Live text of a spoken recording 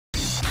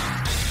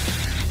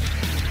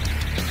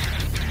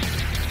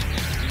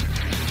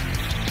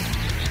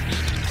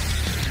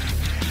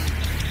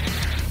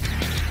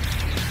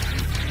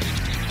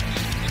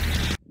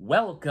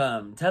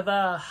Welcome to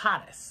the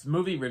hottest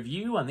movie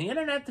review on the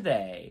internet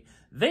today,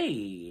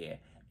 the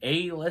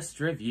A-List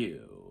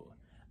Review.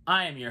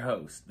 I am your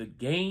host, the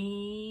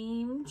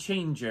Game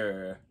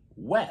Changer,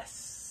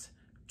 Wes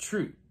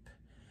Troop.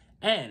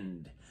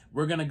 And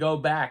we're going to go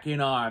back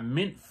in our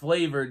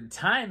mint-flavored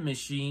time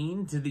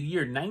machine to the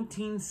year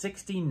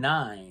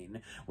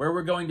 1969, where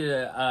we're going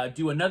to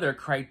do another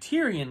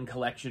Criterion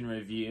Collection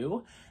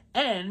review.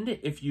 And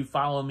if you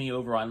follow me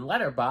over on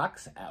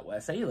Letterboxd at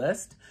Wes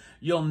A-List,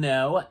 you'll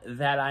know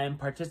that I am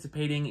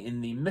participating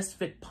in the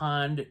Misfit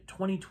Pond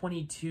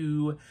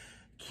 2022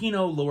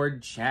 Kino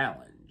Lord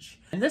Challenge.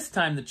 And this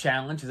time the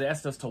challenge has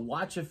asked us to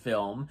watch a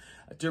film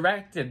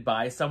directed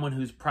by someone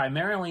who's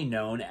primarily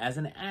known as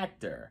an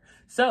actor.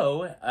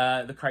 So,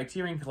 the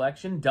Criterion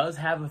Collection does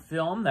have a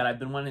film that I've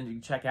been wanting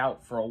to check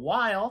out for a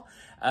while,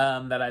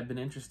 that I've been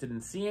interested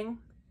in seeing.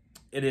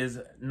 It is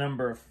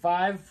number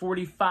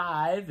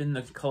 545 in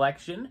the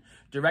collection,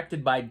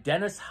 directed by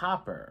Dennis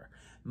Hopper.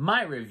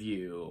 My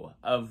review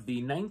of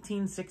the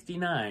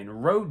 1969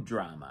 road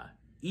drama,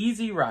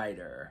 Easy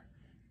Rider,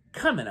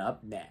 coming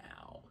up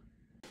now.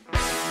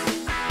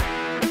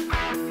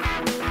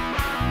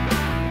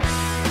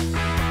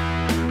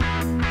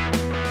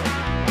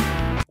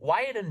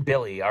 Wyatt and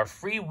Billy are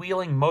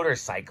freewheeling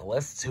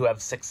motorcyclists who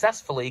have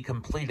successfully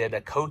completed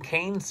a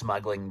cocaine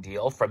smuggling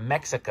deal from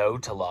Mexico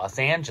to Los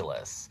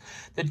Angeles.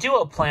 The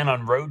duo plan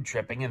on road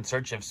tripping in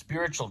search of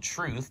spiritual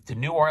truth to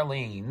New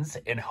Orleans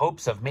in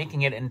hopes of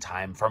making it in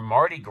time for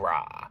Mardi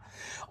Gras.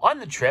 On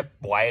the trip,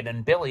 Wyatt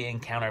and Billy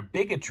encounter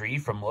bigotry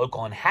from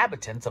local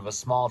inhabitants of a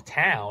small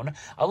town,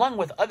 along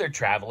with other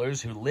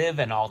travelers who live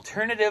an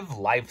alternative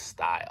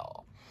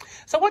lifestyle.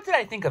 So what did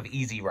I think of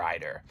Easy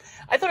Rider?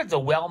 I thought it's a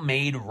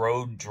well-made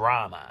road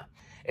drama.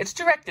 It's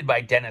directed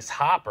by Dennis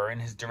Hopper in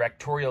his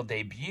directorial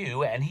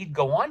debut, and he'd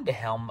go on to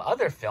helm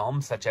other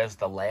films such as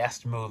The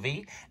Last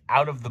Movie,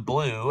 Out of the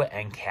Blue,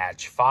 and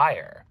Catch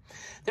Fire.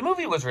 The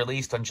movie was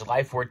released on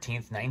July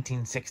 14th,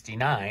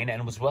 1969,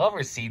 and was well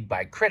received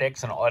by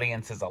critics and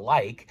audiences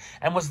alike,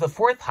 and was the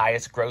fourth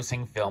highest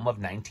grossing film of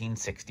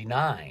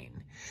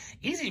 1969.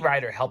 Easy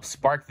Rider helped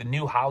spark the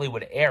new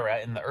Hollywood era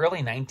in the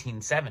early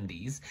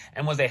 1970s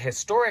and was a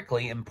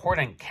historically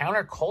important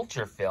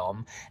counterculture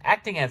film,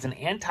 acting as an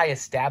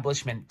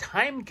anti-establishment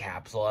time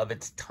capsule of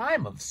its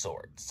time of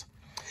sorts.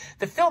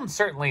 The film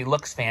certainly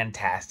looks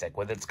fantastic,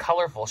 with its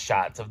colorful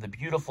shots of the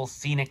beautiful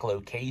scenic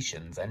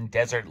locations and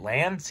desert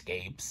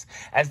landscapes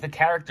as the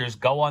characters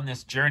go on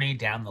this journey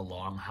down the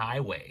long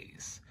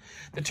highways.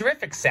 The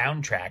terrific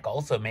soundtrack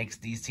also makes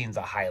these scenes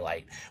a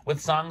highlight, with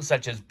songs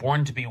such as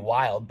Born to be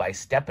Wild by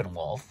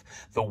Steppenwolf,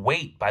 The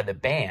Weight by the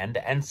band,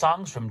 and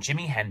songs from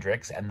Jimi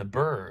Hendrix and the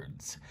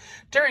Byrds.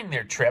 During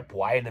their trip,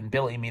 Wyatt and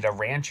Billy meet a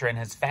rancher and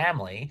his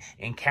family,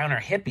 encounter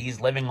hippies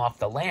living off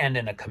the land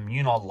in a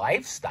communal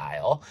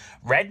lifestyle,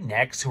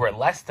 rednecks who are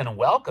less than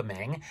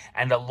welcoming,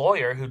 and a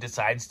lawyer who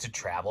decides to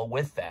travel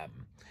with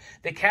them.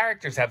 The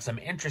characters have some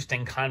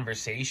interesting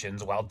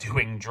conversations while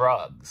doing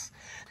drugs.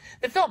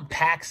 The film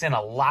packs in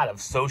a lot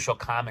of social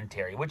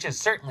commentary, which is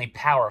certainly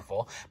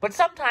powerful, but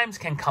sometimes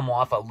can come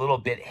off a little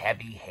bit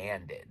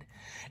heavy-handed.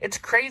 It's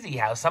crazy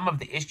how some of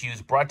the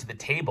issues brought to the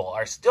table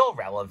are still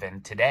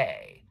relevant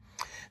today.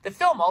 The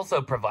film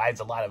also provides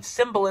a lot of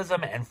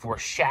symbolism and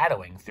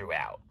foreshadowing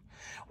throughout.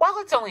 While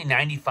it's only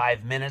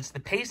 95 minutes, the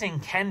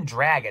pacing can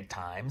drag at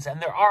times, and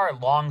there are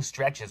long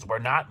stretches where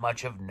not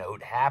much of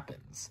note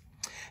happens.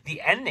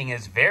 The ending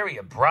is very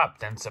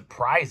abrupt and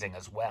surprising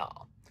as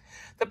well.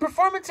 The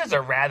performances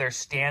are rather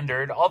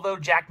standard, although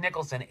Jack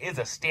Nicholson is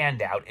a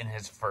standout in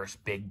his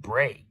first big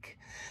break.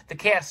 The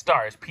cast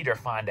stars Peter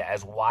Fonda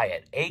as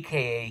Wyatt,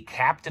 a.k.a.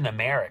 Captain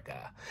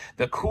America,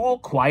 the cool,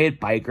 quiet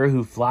biker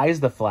who flies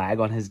the flag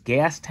on his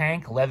gas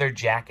tank, leather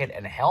jacket,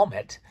 and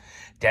helmet.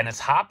 Dennis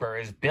Hopper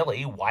as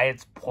Billy,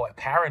 Wyatt's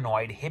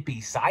paranoid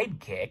hippie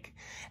sidekick,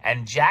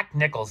 and Jack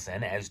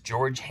Nicholson as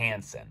George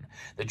Hansen,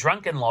 the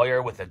drunken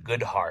lawyer with a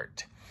good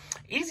heart.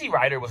 Easy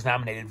Rider was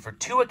nominated for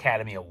 2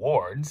 Academy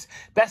Awards,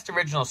 Best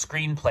Original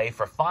Screenplay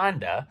for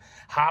Fonda,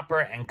 Hopper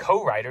and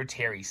co-writer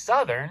Terry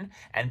Southern,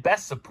 and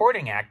Best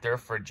Supporting Actor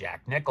for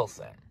Jack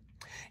Nicholson.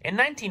 In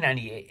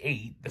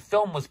 1998, the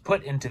film was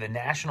put into the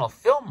National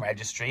Film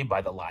Registry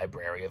by the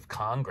Library of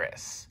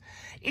Congress.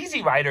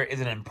 Easy Rider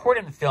is an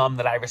important film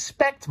that I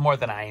respect more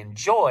than I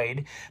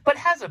enjoyed, but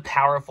has a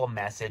powerful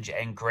message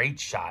and great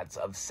shots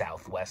of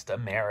Southwest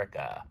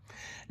America.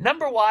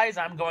 Number-wise,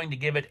 I'm going to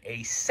give it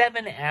a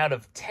 7 out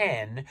of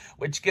 10,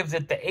 which gives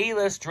it the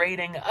A-list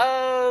rating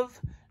of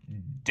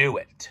Do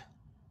It.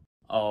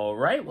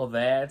 Alright, well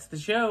that's the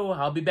show.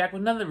 I'll be back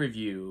with another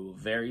review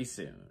very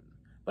soon.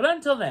 But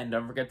until then,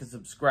 don't forget to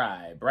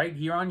subscribe right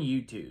here on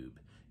YouTube.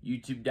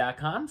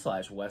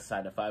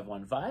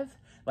 youtube.com/westside515.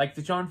 Like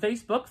the show on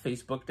Facebook,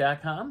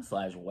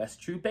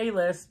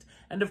 facebook.com/WesTroopAlist.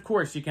 And of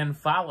course, you can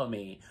follow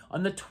me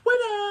on the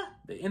Twitter,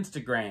 the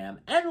Instagram,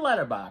 and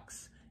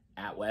Letterboxd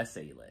at Wes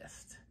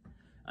A-List.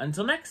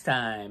 Until next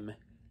time,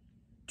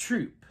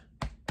 Troop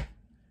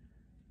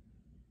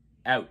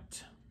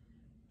out.